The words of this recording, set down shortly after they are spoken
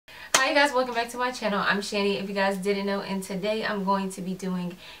Hi you guys, welcome back to my channel. I'm Shanny, if you guys didn't know, and today I'm going to be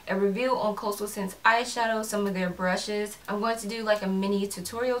doing a review on Coastal Scents eyeshadow, some of their brushes. I'm going to do like a mini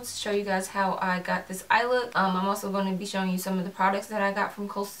tutorial to show you guys how I got this eye look. I'm also going to be showing you some of the products that I got from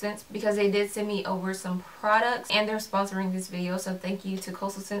Coastal Scents because they did send me over some products and they're sponsoring this video, so thank you to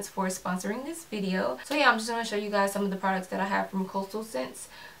Coastal Scents for sponsoring this video. So yeah, I'm just going to show you guys some of the products that I have from Coastal Scents.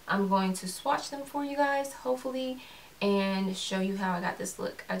 I'm going to swatch them for you guys, hopefully, and show you how I got this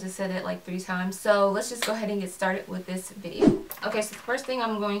look. I just said it like 3 times. So let's just go ahead and get started with this video. Okay, so the first thing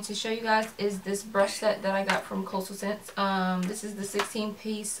I'm going to show you guys is this brush set that I got from Coastal Scents. This is the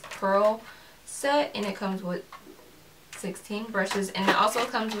 16-piece pearl set, and it comes with 16 brushes, and it also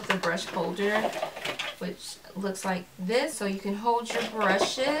comes with a brush holder which looks like this, so you can hold your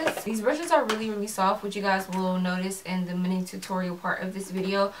brushes. These brushes are really soft, which you guys will notice in the mini tutorial part of this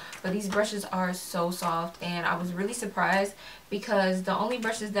video, but these brushes are so soft, and I was really surprised because the only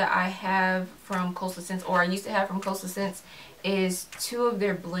brushes that I have from Coastal Scents, or I used to have from Coastal Scents, is 2 of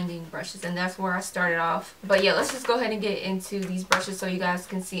their blending brushes, and that's where I started off. But yeah, let's just go ahead and get into these brushes so you guys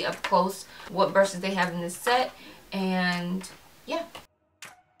can see up close what brushes they have in this set, and yeah.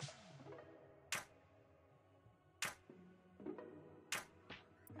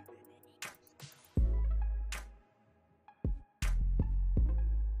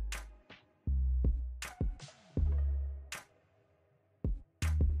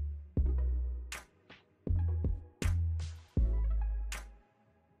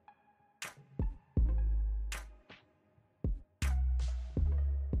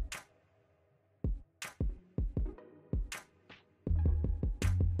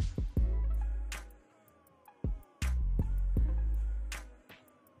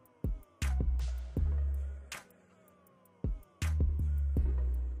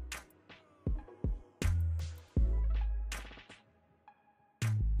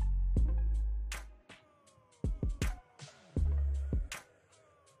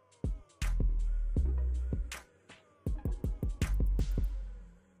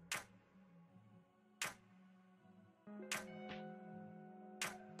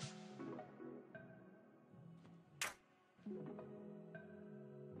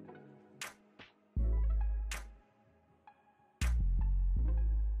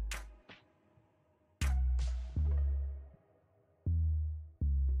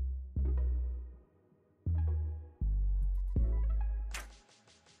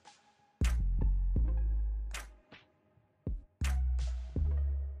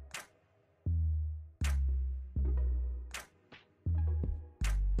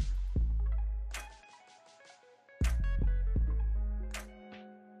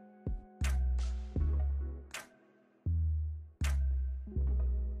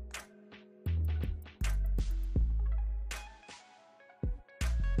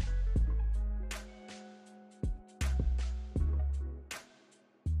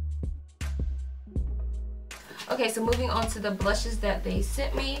 Okay, so moving on to the blushes that they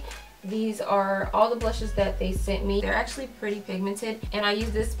sent me. These are all the blushes that they sent me. They're actually pretty pigmented, and I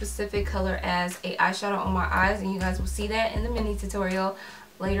use this specific color as a eyeshadow on my eyes, and you guys will see that in the mini tutorial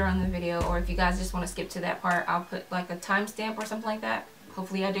later on in the video, or if you guys just want to skip to that part, I'll put like a timestamp or something like that.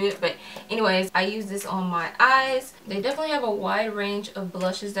 Hopefully I do it, but anyways, I use this on my eyes. They definitely have a wide range of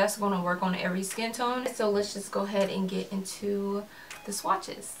blushes that's going to work on every skin tone. So let's just go ahead and get into the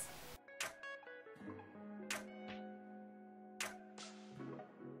swatches.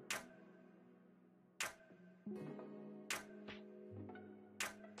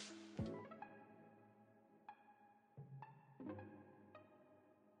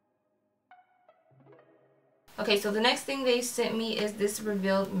 Okay, so the next thing they sent me is this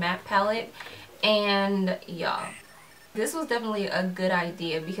revealed matte palette, and y'all, this was definitely a good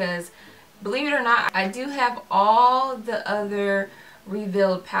idea because, believe it or not, I do have all the other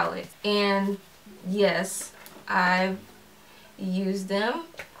revealed palettes, and yes, I've used them.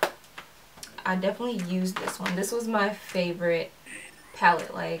 I definitely used this one. This was my favorite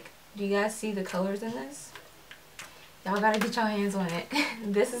palette. Like, do you guys see the colors in this? Y'all gotta get your hands on it.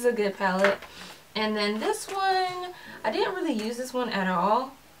 This is a good palette. And then this one, I didn't really use this one at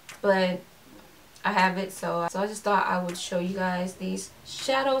all, but I have it, so I just thought I would show you guys these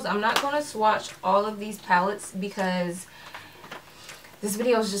shadows. I'm not going to swatch all of these palettes because this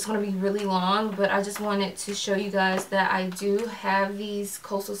video is just going to be really long, but I just wanted to show you guys that I do have these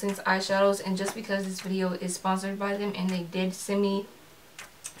Coastal Scents eyeshadows, and just because this video is sponsored by them and they did send me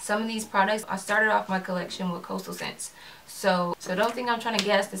some of these products, I started off my collection with Coastal Scents. So don't think I'm trying to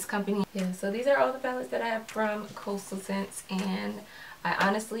gas this company. Yeah, so these are all the palettes that I have from Coastal Scents, and I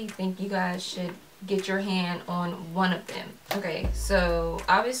honestly think you guys should get your hand on one of them. Okay, so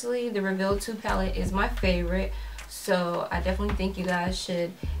obviously the Reveal 2 palette is my favorite, so I definitely think you guys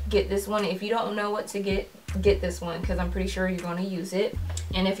should get this one. If you don't know what to get this one, because I'm pretty sure you're going to use it.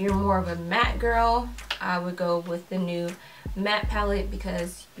 And if you're more of a matte girl, I would go with the new matte palette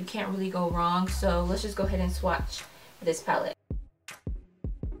because you can't really go wrong. So let's just go ahead and swatch this palette.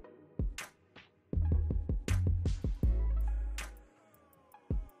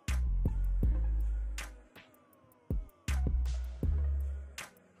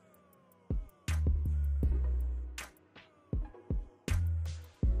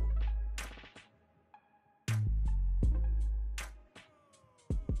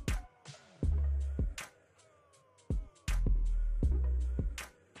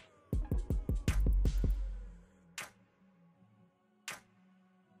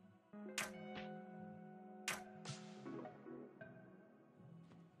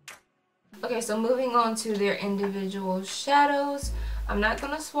 Okay, so moving on to their individual shadows. I'm not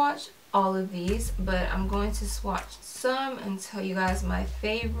going to swatch all of these, but I'm going to swatch some and tell you guys my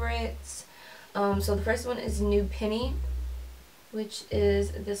favorites. So the first one is New Penny, which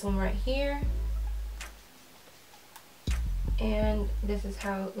is this one right here. And this is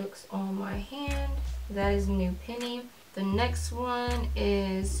how it looks on my hand. That is New Penny. The next one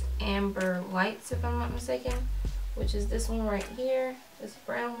is Amber Lights, if I'm not mistaken, which is this one right here, this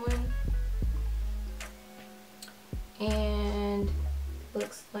brown one. And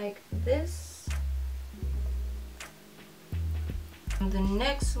looks like this. And the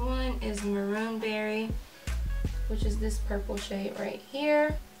next one is Maroon Berry, which is this purple shade right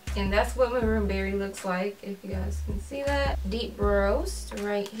here. And that's what Maroon Berry looks like, if you guys can see that. Deep Roast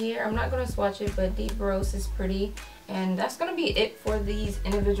right here. I'm not going to swatch it, but Deep Roast is pretty. And that's going to be it for these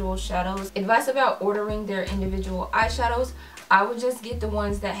individual shadows. Advice about ordering their individual eyeshadows. I would just get the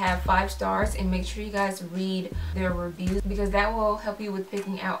ones that have 5 stars and make sure you guys read their reviews, because that will help you with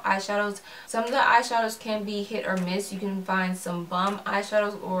picking out eyeshadows. Some of the eyeshadows can be hit or miss. You can find some bum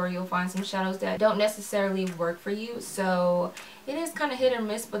eyeshadows, or you'll find some shadows that don't necessarily work for you. So it is kind of hit or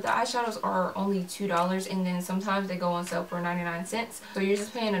miss, but the eyeshadows are only $2, and then sometimes they go on sale for 99 cents. So you're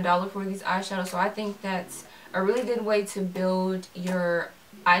just paying $1 for these eyeshadows. So I think that's a really good way to build your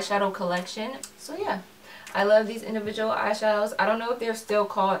eyeshadow collection. So yeah, I love these individual eyeshadows. I don't know if they're still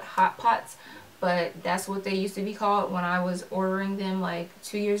called Hot Pots, but that's what they used to be called when I was ordering them like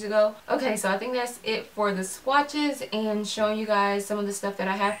 2 years ago. Okay, so I think that's it for the swatches and showing you guys some of the stuff that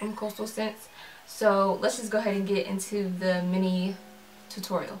I have from Coastal Scents. So let's just go ahead and get into the mini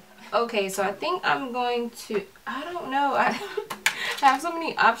tutorial. Okay, so I think I'm going to, I don't know, I have so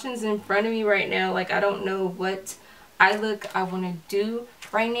many options in front of me right now. Like, I don't know what eye look I want to do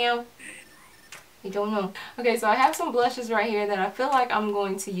right now. I don't know. Okay, so I have some blushes right here that I feel like I'm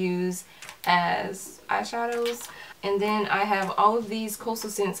going to use as eyeshadows. And then I have all of these Coastal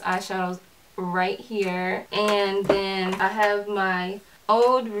Scents eyeshadows right here. And then I have my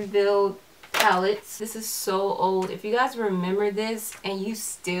old Reveal palettes. This is so old. If you guys remember this and you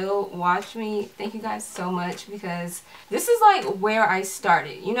still watch me, thank you guys so much, because this is like where I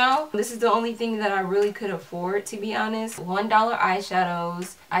started, you know? This is the only thing that I really could afford, to be honest. $1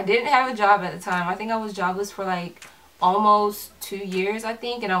 eyeshadows. I didn't have a job at the time. I think I was jobless for like almost 2 years, I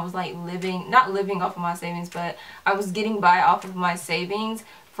think, and I was like not living off of my savings, but I was getting by off of my savings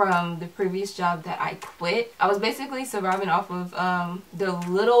from the previous job that I quit. I was basically surviving off of the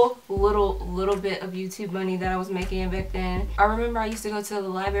little bit of YouTube money that I was making back then. I remember I used to go to the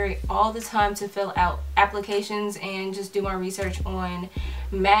library all the time to fill out applications and just do my research on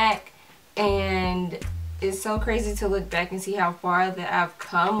Mac, and it's so crazy to look back and see how far that I've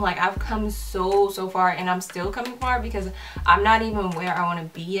come. Like, I've come so far, and I'm still coming far because I'm not even where I want to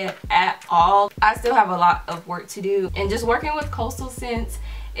be at all. I still have a lot of work to do, and just working with Coastal Scents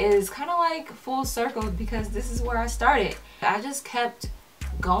is kind of like full circle, because this is where I started. I just kept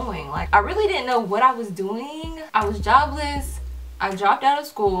going. Like, I really didn't know what I was doing. I was jobless. I dropped out of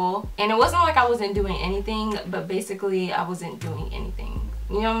school, and it wasn't like I wasn't doing anything, but basically I wasn't doing anything.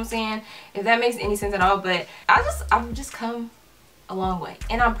 You know what I'm saying? If that makes any sense at all. But I've just come a long way,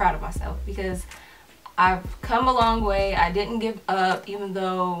 and I'm proud of myself because I've come a long way. I didn't give up even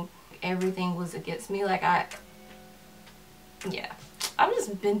though everything was against me. Like, yeah, I've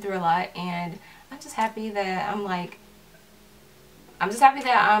just been through a lot, and I'm just happy that I'm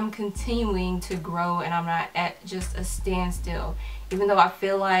continuing to grow, and I'm not at just a standstill. Even though I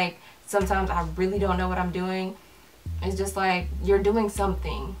feel like sometimes I really don't know what I'm doing, it's just like, you're doing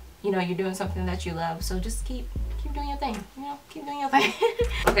something, you know, you're doing something that you love, so just keep doing your thing, you know, keep doing your thing.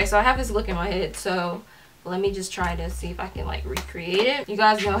 Okay, so I have this look in my head. So Let me just try to see if I can like recreate it. You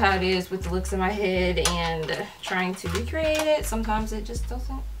guys know how it is with the looks in my head and trying to recreate it. Sometimes it just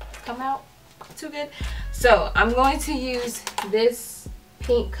doesn't come out too good. So I'm going to use this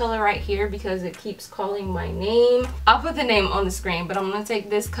pink color right here because it keeps calling my name. I'll put the name on the screen, but I'm going to take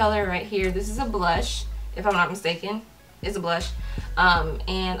this color right here. This is a blush, if I'm not mistaken. It's a blush.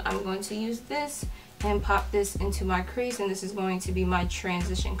 And I'm going to use this and pop this into my crease, and this is going to be my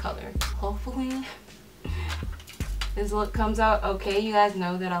transition color. Hopefully this look comes out okay. You guys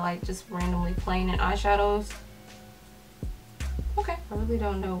know that I like just randomly playing in eyeshadows. Okay, I really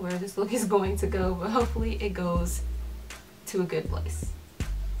don't know where this look is going to go, but hopefully it goes to a good place.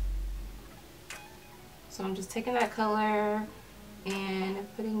 So I'm just taking that color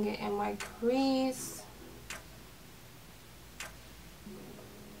and putting it in my crease.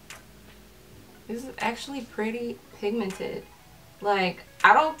 This is actually pretty pigmented. Like,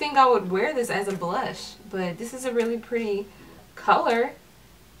 I don't think I would wear this as a blush, but this is a really pretty color.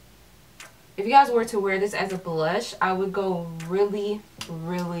 If you guys were to wear this as a blush, I would go really,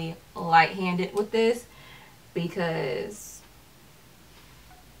 really light-handed with this because,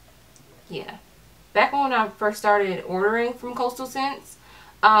 yeah. Back when I first started ordering from Coastal Scents,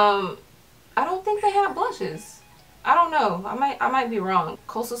 I don't think they had blushes. I don't know. I might be wrong.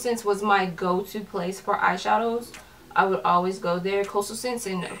 Coastal Scents was my go-to place for eyeshadows. I would always go there. Coastal Scents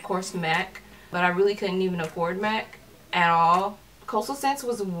and of course MAC, but I really couldn't even afford MAC at all. Coastal Scents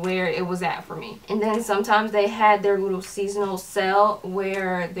was where it was at for me. And then sometimes they had their little seasonal sale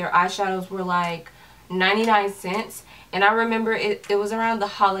where their eyeshadows were like 99 cents. And I remember it was around the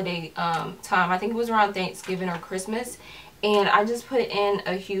holiday time. I think it was around Thanksgiving or Christmas. And I just put in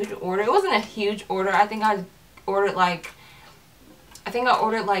a huge order. It wasn't a huge order. I think I ordered like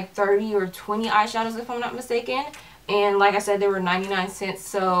 30 or 20 eyeshadows if I'm not mistaken. And like I said, they were 99 cents.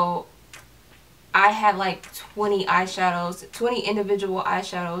 So I had like 20 eyeshadows, 20 individual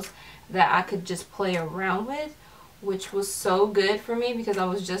eyeshadows that I could just play around with, which was so good for me because I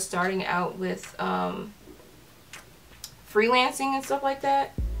was just starting out with freelancing and stuff like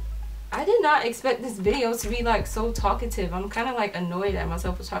that. I did not expect this video to be like so talkative. I'm kind of like annoyed at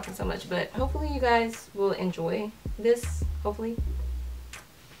myself for talking so much, but hopefully you guys will enjoy this, hopefully.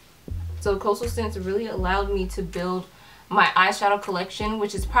 So Coastal Scents really allowed me to build my eyeshadow collection,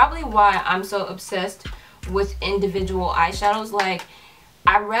 which is probably why I'm so obsessed with individual eyeshadows. Like,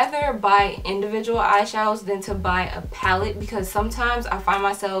 I'd rather buy individual eyeshadows than to buy a palette, because sometimes I find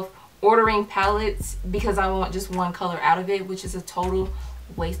myself ordering palettes because I want just one color out of it, which is a total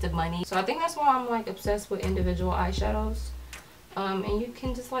waste of money. So I think that's why I'm like obsessed with individual eyeshadows. And you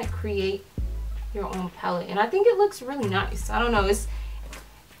can just like create your own palette, and I think it looks really nice. I don't know, it's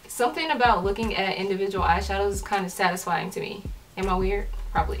something about looking at individual eyeshadows is kind of satisfying to me. Am I weird?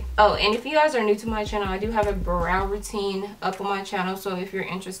 Probably. Oh, and if you guys are new to my channel, I do have a brow routine up on my channel, so if you're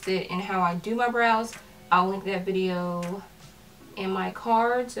interested in how I do my brows, I'll link that video in my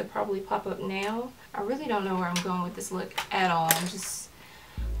cards. It'll probably pop up now. I really don't know where I'm going with this look at all. I'm just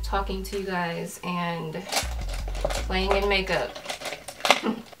talking to you guys and playing in makeup.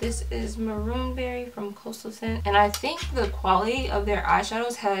 This is Maroon Berry from Coastal Scents, and I think the quality of their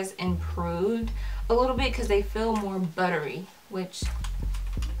eyeshadows has improved a little bit because they feel more buttery, which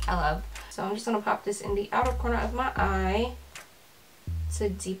I love. So I'm just going to pop this in the outer corner of my eye to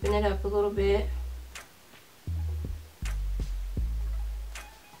deepen it up a little bit.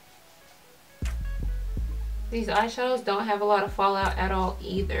 These eyeshadows don't have a lot of fallout at all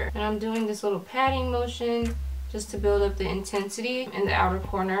either. And I'm doing this little patting motion just to build up the intensity in the outer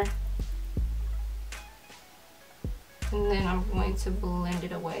corner. And then I'm going to blend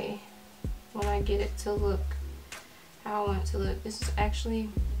it away when I get it to look how I want it to look. This is actually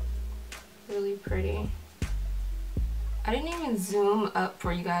really pretty. I didn't even zoom up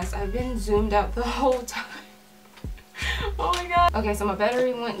for you guys. I've been zoomed out the whole time. Oh my god. Okay, so my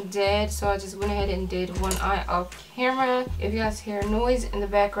battery went dead, so I just went ahead and did one eye off camera. If you guys hear noise in the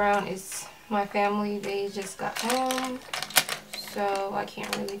background, it's my family. They just got home, so I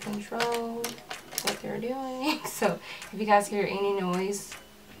can't really control what they're doing. So if you guys hear any noise,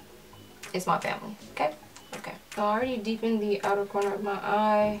 it's my family. Okay? Okay. So I already deepened the outer corner of my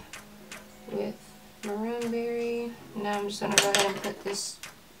eye with Maroon Berry. Now I'm just gonna go ahead and put this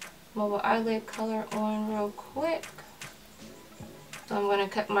mobile eyelid color on real quick. So I'm going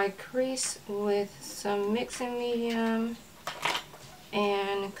to cut my crease with some mixing medium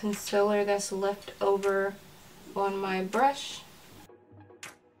and concealer that's left over on my brush.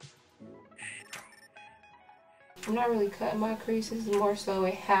 I'm not really cutting my crease, this is more so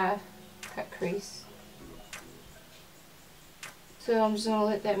a half cut crease. So I'm just going to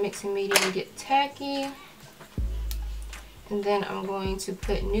let that mixing medium get tacky. And then I'm going to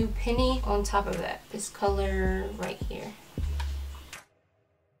put New Penny on top of that. This color right here.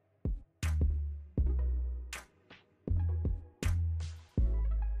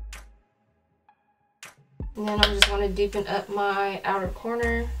 And then I'm just going to deepen up my outer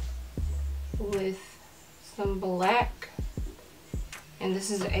corner with some black. And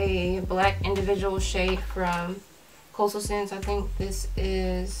this is a black individual shade from Coastal Scents. I think this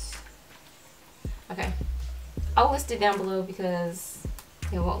is, okay, I'll list it down below because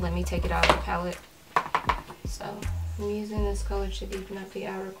it won't let me take it out of the palette. So I'm using this color to deepen up the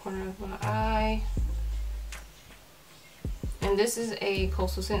outer corner of my eye. And this is a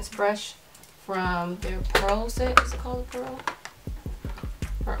Coastal Scents brush from their Pearl set. Is it called Pearl?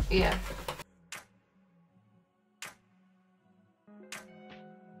 Pearl, yeah.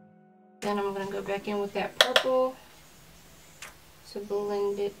 Then I'm going to go back in with that purple to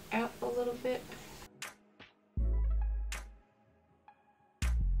blend it out a little bit.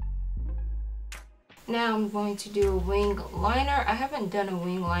 Now I'm going to do a wing liner. I haven't done a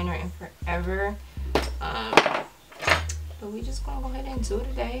wing liner in forever, but we just going to go ahead and do it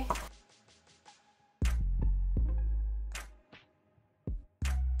today.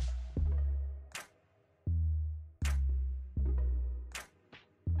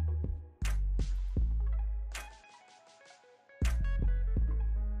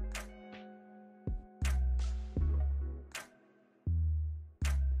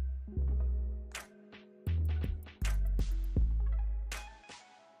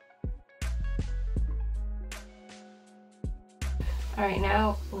 Alright,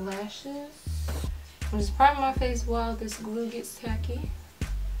 now lashes. I'm just priming my face while this glue gets tacky.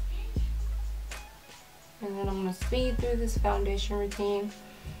 And then I'm going to speed through this foundation routine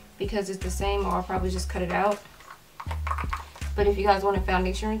because it's the same, or I'll probably just cut it out. But if you guys want a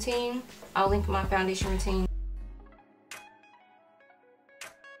foundation routine, I'll link my foundation routine.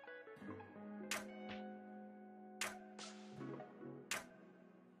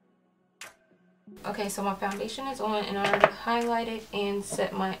 Okay, so my foundation is on and I already highlighted and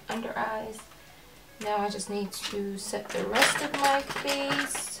set my under eyes. Now I just need to set the rest of my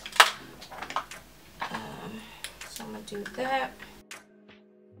face. So I'm going to do that.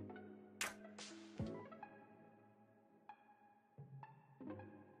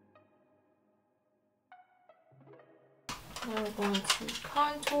 Now we're going to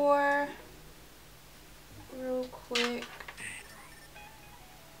contour real quick.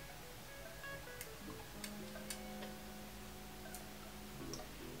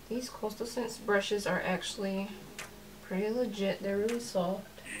 These Coastal Scents brushes are actually pretty legit. They're really soft.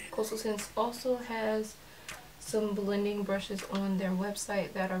 Coastal Scents also has some blending brushes on their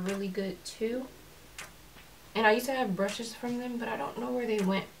website that are really good too. And I used to have brushes from them, but I don't know where they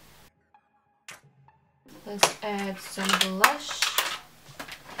went. Let's add some blush.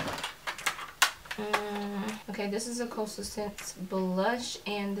 Okay, this is a Coastal Scents blush,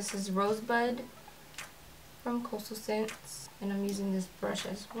 and this is Rosebud from Coastal Scents. And I'm using this brush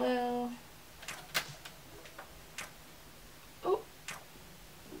as well. Oh.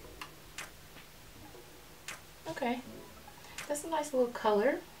 Okay. That's a nice little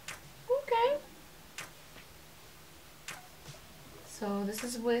color. Okay. So this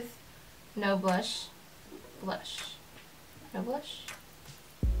is with no blush. Blush. No blush.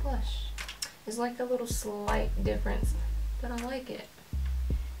 Blush. It's like a little slight difference, but I like it.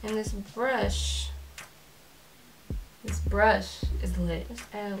 And this brush is lit. Just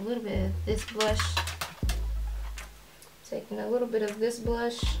add a little bit of this blush. Taking a little bit of this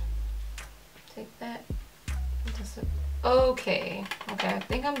blush. Take that. Okay. Okay, I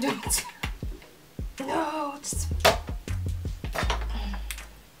think I'm doing it. No, just...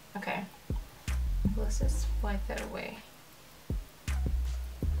 Okay. Let's just wipe that away.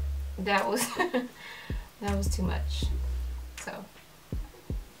 That was that was too much. So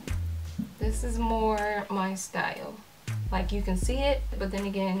this is more my style. Like, you can see it, but then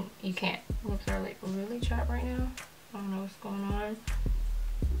again you can't. Lips are like really chapped right now. I don't know what's going on.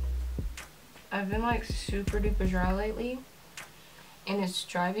 I've been like super duper dry lately and it's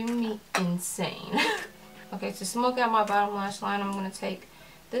driving me insane. Okay, to smoke out my bottom lash line, I'm going to take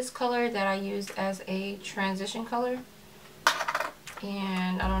this color that I used as a transition color.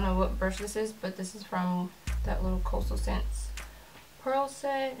 And I don't know what brush this is, but this is from that little Coastal Scents Pearl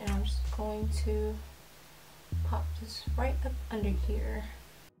set. And I'm just going to pop this right up under here.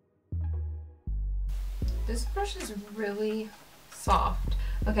 This brush is really soft.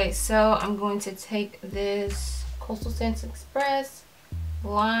 Okay, so I'm going to take this Coastal Scents Express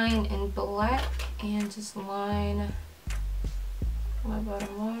line in black and just line my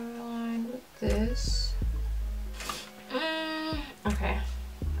bottom waterline with this. Okay,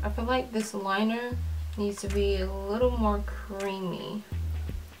 I feel like this liner needs to be a little more creamy.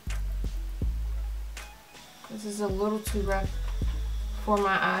 This is a little too rough for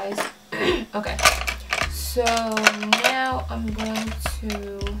my eyes. Okay, so now I'm going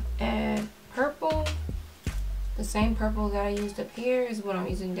to add purple. The same purple that I used up here is what I'm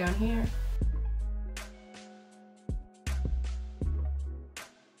using down here.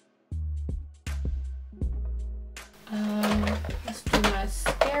 Let's do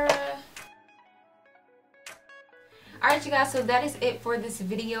mascara. Alright you guys, so that is it for this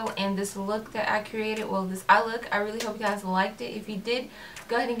video and this look that I created. Well, this eye look. I really hope you guys liked it. If you did,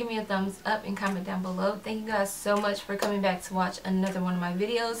 go ahead and give me a thumbs up and comment down below. Thank you guys so much for coming back to watch another one of my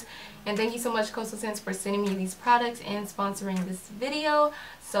videos. And thank you so much Coastal Scents for sending me these products and sponsoring this video.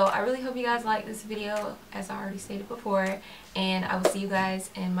 So I really hope you guys like this video, as I already stated before. And I will see you guys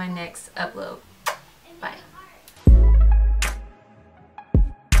in my next upload. Bye.